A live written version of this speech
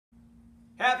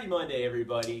Happy Monday,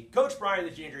 everybody. Coach Bryan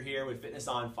the Ginger here with Fitness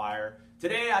on Fire.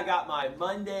 Today I got my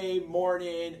Monday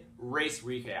morning race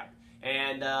recap.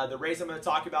 And the race I'm going to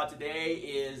talk about today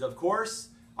is, of course,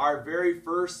 our very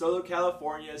first Southern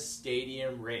California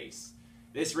stadium race.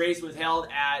 This race was held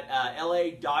at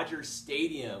LA Dodger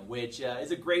Stadium, which is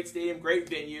a great stadium, great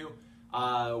venue.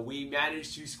 We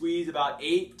managed to squeeze about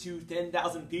 8,000 to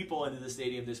 10,000 people into the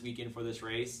stadium this weekend for this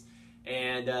race.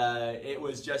 And it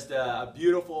was just a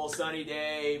beautiful sunny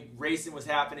day. Racing was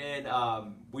happening.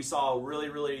 We saw a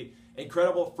really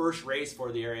incredible first race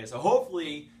for the area. So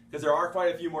hopefully, because there are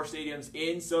quite a few more stadiums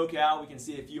in SoCal, we can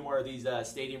see a few more of these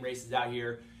stadium races out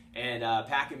here and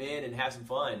pack them in and have some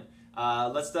fun.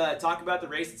 Let's talk about the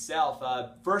race itself.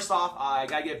 First off, I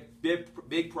got to give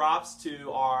big props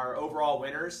to our overall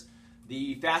winners.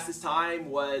 The fastest time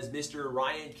was Mr.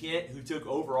 Ryan Kent, who took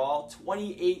overall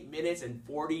 28 minutes and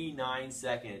 49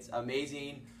 seconds.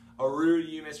 Amazing. A root to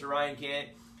you, Mr. Ryan Kent.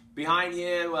 Behind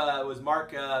him was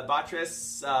Mark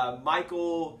Batres,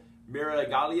 Michael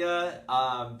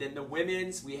Miragalia. Then the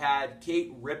women's, we had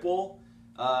Kate Ripple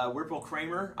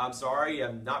Kramer. I'm sorry,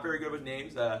 I'm not very good with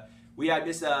names. We had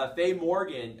Miss Faye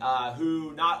Morgan,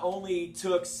 who not only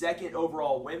took second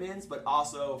overall women's, but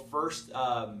also first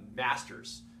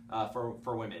masters.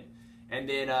 For women. And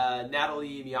then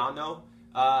Natalie Miano.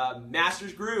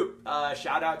 Masters group,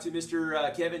 shout out to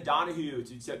Mr. Kevin Donahue,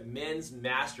 who took men's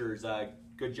masters.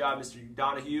 Good job, Mr.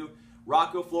 Donahue.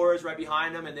 Rocco Flores right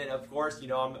behind him. And then, of course, you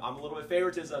know, I'm a little bit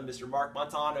favoritism. Mr. Mark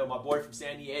Montano, my boy from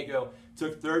San Diego,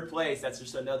 took third place. That's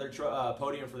just another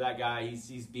podium for that guy.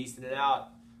 He's beasting it out.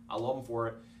 I love him for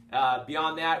it.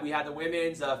 Beyond that, we had the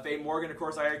women's, Faye Morgan, of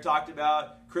course, I already talked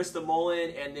about, Krista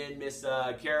Mullen, and then Miss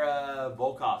Kara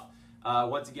Volkov.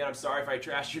 Once again, I'm sorry if I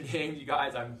trashed your names, you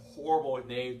guys. I'm horrible with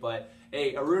names, but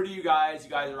hey, a root to you guys. You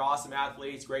guys are awesome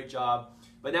athletes. Great job.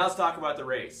 But now let's talk about the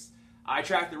race. I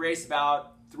tracked the race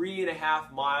about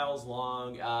 3.5 miles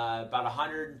long, about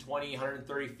 120,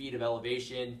 130 feet of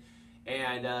elevation,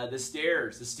 and the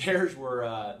stairs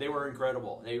were they were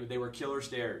incredible. They were killer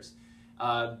stairs.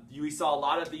 We saw a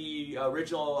lot of the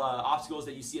original obstacles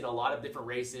that you see in a lot of different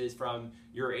races from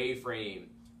your A-frame.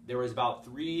 There was about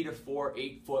 3 to 4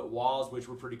 8-foot walls, which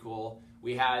were pretty cool.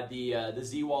 We had the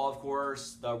Z-wall, of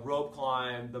course, the rope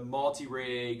climb, the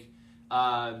multi-rig.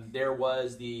 There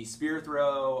was the spear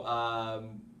throw.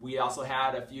 We also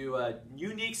had a few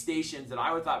unique stations that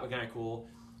I thought were kind of cool.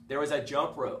 There was a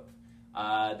jump rope.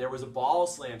 There was a ball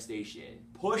slam station,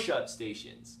 push-up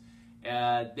stations.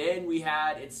 Then we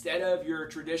had, instead of your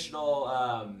traditional,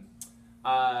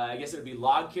 I guess it would be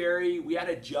log carry, we had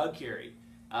a jug carry.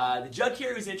 The jug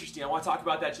carry was interesting. I want to talk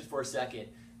about that just for a second.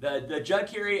 The jug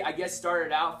carry, I guess,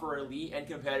 started out for elite and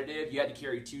competitive. You had to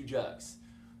carry 2 jugs.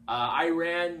 I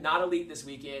ran, not elite this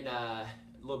weekend, a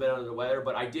little bit under the weather,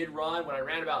 but I did run. When I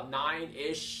ran about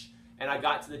 9-ish and I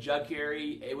got to the jug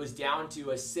carry, it was down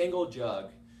to a single jug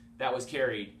that was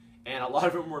carried. And a lot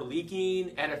of them were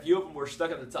leaking, and a few of them were stuck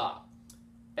at the top.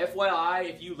 FYI,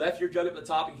 if you left your jug at the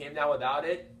top and came down without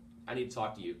it, I need to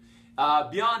talk to you.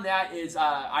 Beyond that is,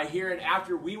 I hear, and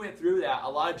after we went through that, a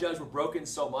lot of jugs were broken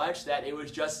so much that it was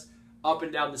just up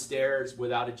and down the stairs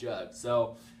without a jug.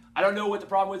 So I don't know what the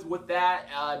problem was with that.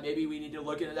 Maybe we need to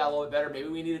look into that a little bit better. Maybe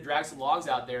we need to drag some logs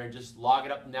out there and just log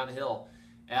it up and down the hill.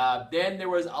 Then there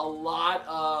was a lot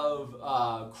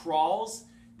of crawls.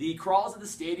 The crawls at the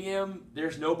stadium,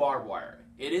 there's no barbed wire.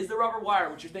 It is the rubber wire,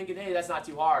 which you're thinking, hey, that's not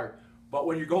too hard. But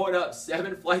when you're going up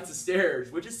 7 flights of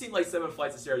stairs, which just seemed like 7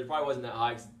 flights of stairs, it probably wasn't that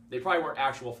high, 'cause they probably weren't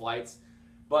actual flights.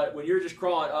 But when you're just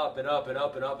crawling up and up and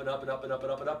up and up and up and up and up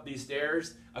and up and up these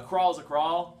stairs, a crawl is a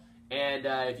crawl. And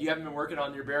if you haven't been working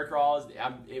on your bear crawls,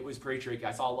 it was pretty tricky.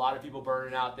 I saw a lot of people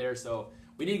burning out there, so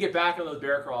we need to get back on those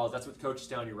bear crawls. That's what the coach is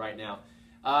telling you right now.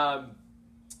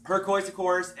 Hercois, of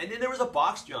course, and then there was a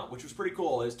box jump, which was pretty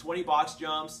cool. There's 20 box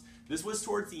jumps. This was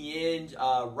towards the end,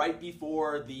 right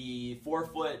before the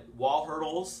 4-foot wall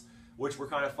hurdles, which were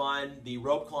kind of fun. The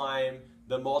rope climb,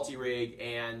 the multi-rig,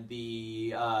 and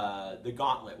the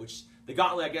gauntlet, which the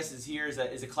gauntlet, I guess,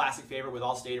 is a classic favorite with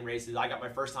all stadium races. I got my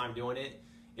first time doing it.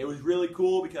 It was really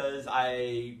cool because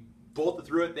I bolted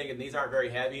through it thinking these aren't very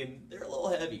heavy, and they're a little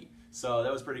heavy. So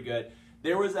that was pretty good.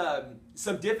 There was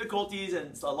some difficulties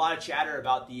and a lot of chatter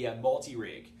about the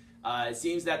multi-rig. It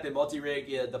seems that the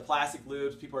multi-rig, the plastic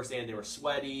loops, people are saying they were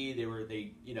sweaty, they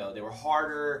were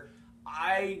harder.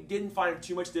 I didn't find them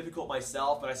too much difficult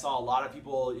myself, but I saw a lot of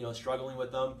people, struggling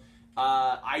with them.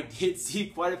 I did see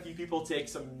quite a few people take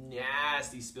some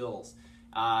nasty spills.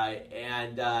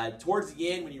 Towards the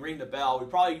end, when you ring the bell, we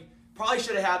probably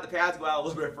should have had the pads go out a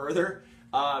little bit further.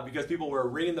 because people were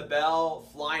ringing the bell,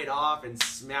 flying off, and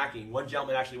smacking. One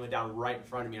gentleman actually went down right in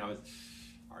front of me, and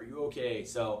Are you okay?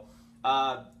 So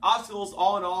obstacles,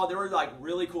 all in all, there were like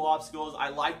really cool obstacles. I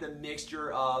like the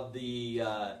mixture of the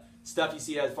stuff you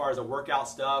see as far as the workout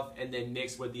stuff, and then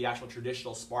mixed with the actual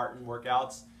traditional Spartan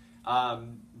workouts.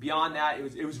 Beyond that,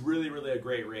 it was really, really a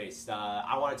great race.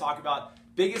 I want to talk about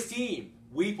biggest team,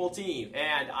 Weeple team,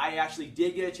 and I actually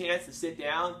did get a chance to sit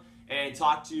down and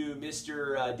talk to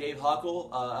Mr. Dave Huckle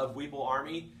of Weeple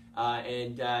Army,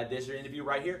 and this is an interview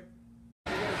right here.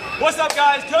 What's up,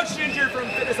 guys? Coach Ginger from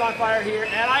Fitness on Fire here,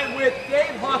 and I'm with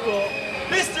Dave Huckle,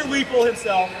 Mr. Weeple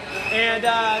himself. And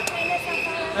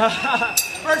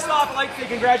first off, I'd like to say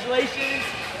congratulations.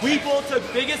 Weeple took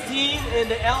biggest team in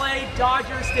the LA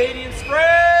Dodger Stadium Sprint!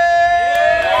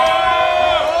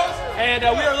 Yeah! And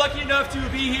we are lucky enough to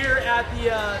be here at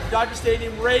the Dodger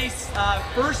Stadium race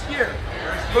first year.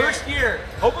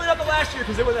 Hopefully not the last year,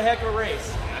 because it was a heck of a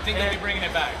race. I think they'll be bringing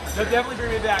it back. They'll definitely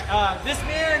bring it back. This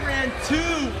man ran 2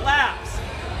 laps.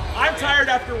 I'm tired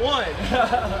after 1.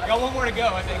 I got 1 more to go,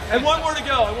 I think. And 1 more to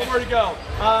go,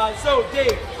 so,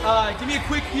 Dave, give me a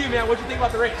quick view, man. What did you think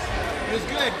about the race? It was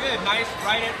good. Nice,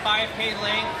 right at 5K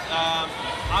length.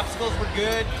 Obstacles were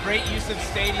good. Great use of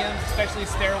stadiums, especially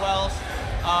stairwells.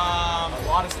 A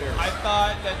lot of stairs. I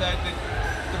thought that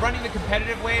the running the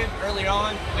competitive wave early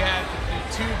on, we had the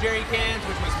 2 jerry cans,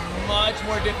 which was much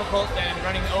more difficult than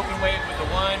running the open wave with the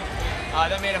 1.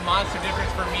 That made a monster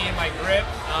difference for me and my grip.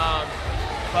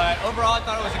 But overall, I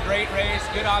thought it was a great race.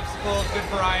 Good obstacles, good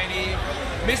variety.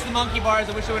 Missed the monkey bars.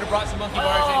 I wish I would have brought some monkey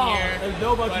bars in here. There's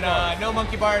no monkey bars. No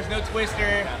monkey bars, no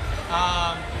twister.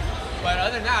 But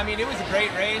other than that, I mean, it was a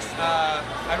great race.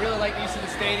 I really like the use of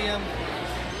the stadium.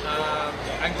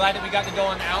 I'm glad that we got to go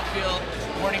on the outfield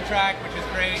warning track, which is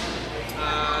great.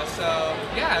 So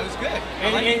yeah, it was good.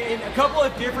 And a couple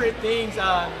of different things.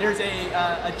 There's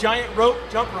a giant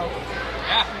jump rope.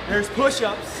 Yeah. There's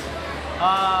push-ups.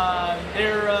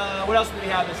 What else do we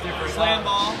have that's different? Slam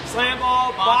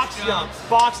ball, box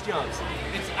jumps.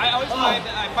 I always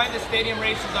find the stadium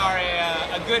races are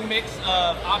a good mix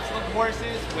of obstacle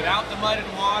courses without the mud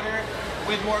and water,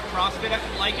 with more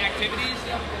CrossFit-like activities.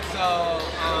 So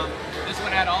this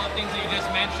one had all the things that you just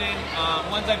mentioned.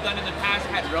 Ones I've done in the past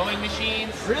had rowing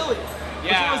machines. Really?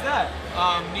 Yeah. Which one was that?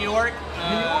 New York.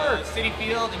 City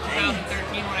Field in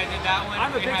 2013 when I did that one.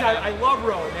 I'm a big time. I love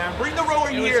rowing, man. Bring the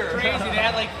rower here. It was crazy. They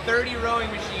had like 30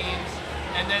 rowing machines,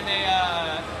 and then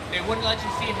they wouldn't let you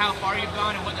see how far you've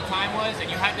gone and what the time was, and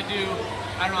you had to do,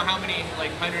 I don't know how many, like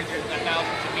hundreds or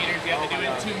thousands of meters you have to do in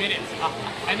 2 minutes.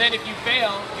 And then if you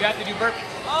fail, you have to do burpees.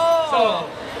 Oh! So,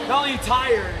 not only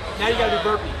tired, now you gotta do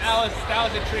burpees. That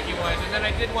was a tricky one. And then I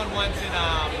did one once in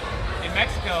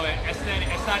Mexico, at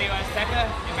Estadio Azteca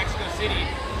in Mexico City.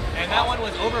 And that one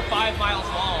was over 5 miles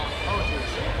long. Oh, geez.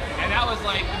 And that was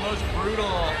like the most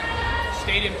brutal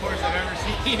stadium course I've ever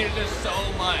seen. There's just so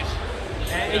much.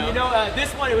 And you know,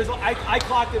 this one, I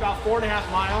clocked about 4.5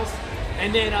 miles.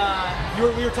 And then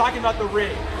we were talking about the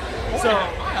rig.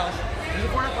 4.5 miles? Is it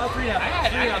 4.5 miles? 3.5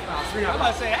 miles. 3.5 miles. I was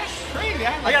about to say, that's crazy.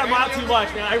 I got a mile too much,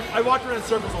 man. I walked around in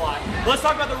circles a lot. But let's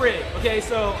talk about the rig. Okay,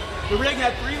 so the rig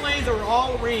had 3 lanes that were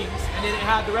all rings, and then it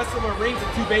had the rest of them were rings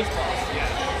and 2 baseballs. Yeah.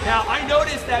 Now, I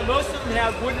noticed that most of them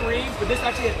have wooden rings, but this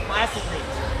actually had plastic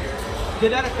rings.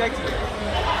 Did that affect you?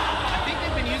 I think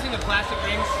they've been using the plastic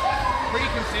rings pretty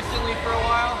consistently for a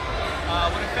while.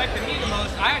 What affected me the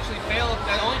most, I actually failed.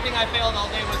 The only thing I failed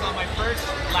all day was on my first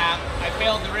lap. I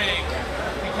failed the rig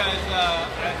because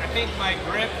I think my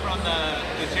grip from the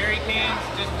jerry cans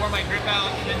just wore my grip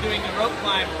out, and then doing the rope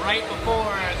climb right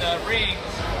before the rings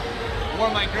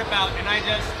wore my grip out,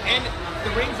 and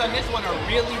the rings on this one are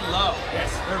really low.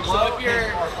 Yes, they're low. So if you're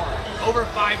over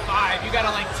 5'5", you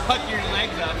gotta like tuck your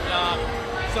legs up.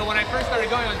 So when I first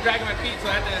started going, I was dragging my feet, so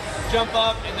I had to jump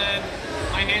up, and then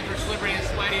my hands were slippery and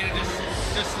sweaty, and it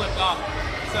just slipped off.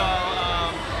 So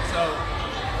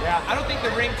yeah, I don't think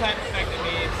the ring type affected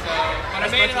me. So, but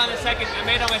I made it on my second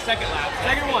lap.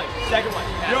 Second one.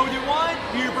 Yeah. You know, we do 1,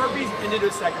 do your burpees, and then do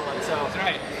a second one. So that's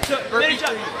right. So finish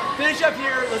up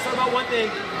here. Let's talk about one thing.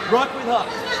 Ruck with Huck.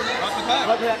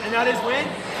 And that is when?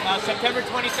 September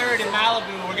 23rd in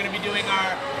Malibu. We're going to be doing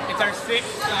our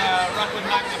 6th Ruck with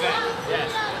Huck event.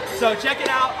 Yes. So check it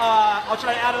out. I'll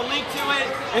try to add a link to it.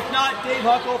 If not, Dave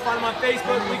Huckle, find him on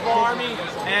Facebook, Weeple Army.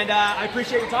 And I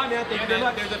appreciate your time, man. Thank you very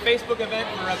much. There's a Facebook event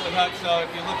for Ruck with Huck, so if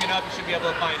you look it up, you should be able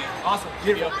to find it. Awesome.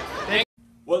 Beautiful. Thank you.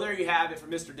 Well, there you have it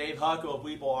from Mr. Dave Huckle of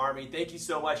Weeple Army. Thank you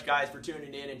so much, guys, for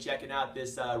tuning in and checking out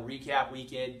this recap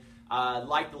weekend. I'd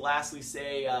like to lastly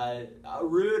say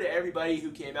rude to everybody who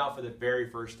came out for the very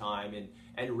first time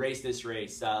and raced this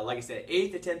race. Like I said,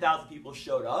 8,000 to 10,000 people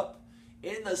showed up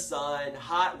in the sun,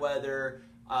 hot weather.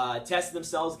 testing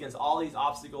themselves against all these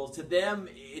obstacles. To them,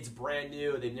 it's brand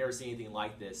new. They've never seen anything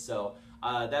like this. So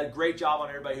that great job on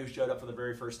everybody who showed up for the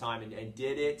very first time and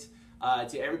did it.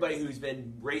 To everybody who's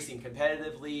been racing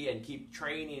competitively and keep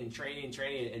training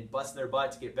and busting their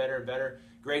butt to get better and better.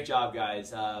 Great job,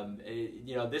 guys.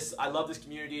 I love this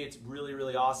community. It's really,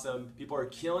 really awesome. People are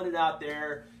killing it out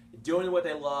there, doing what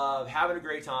they love, having a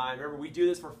great time. Remember, we do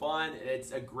this for fun, and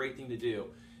it's a great thing to do.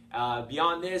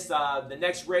 Beyond this, the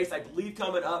next race I believe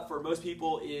coming up for most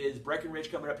people is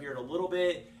Breckenridge coming up here in a little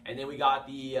bit, and then we got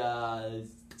the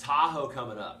Tahoe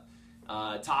coming up.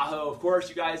 Tahoe, of course,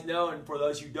 you guys know, and for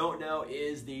those who don't know,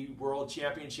 is the World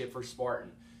Championship for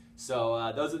Spartan.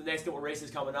 So those are the next couple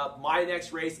races coming up. My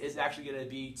next race is actually going to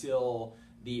be till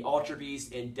the Ultra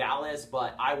Beast in Dallas,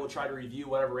 but I will try to review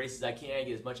whatever races I can,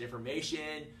 get as much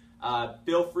information.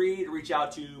 Feel free to reach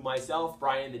out to myself,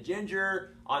 Bryan the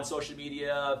Ginger, on social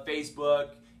media, Facebook,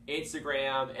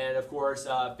 Instagram, and of course,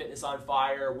 Fitness on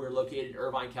Fire. We're located in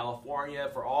Irvine, California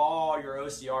for all your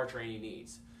OCR training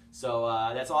needs. So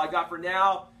that's all I got for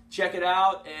now. Check it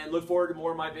out and look forward to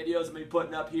more of my videos I'm going to be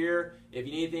putting up here. If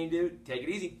you need anything to do, take it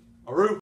easy. Aroo!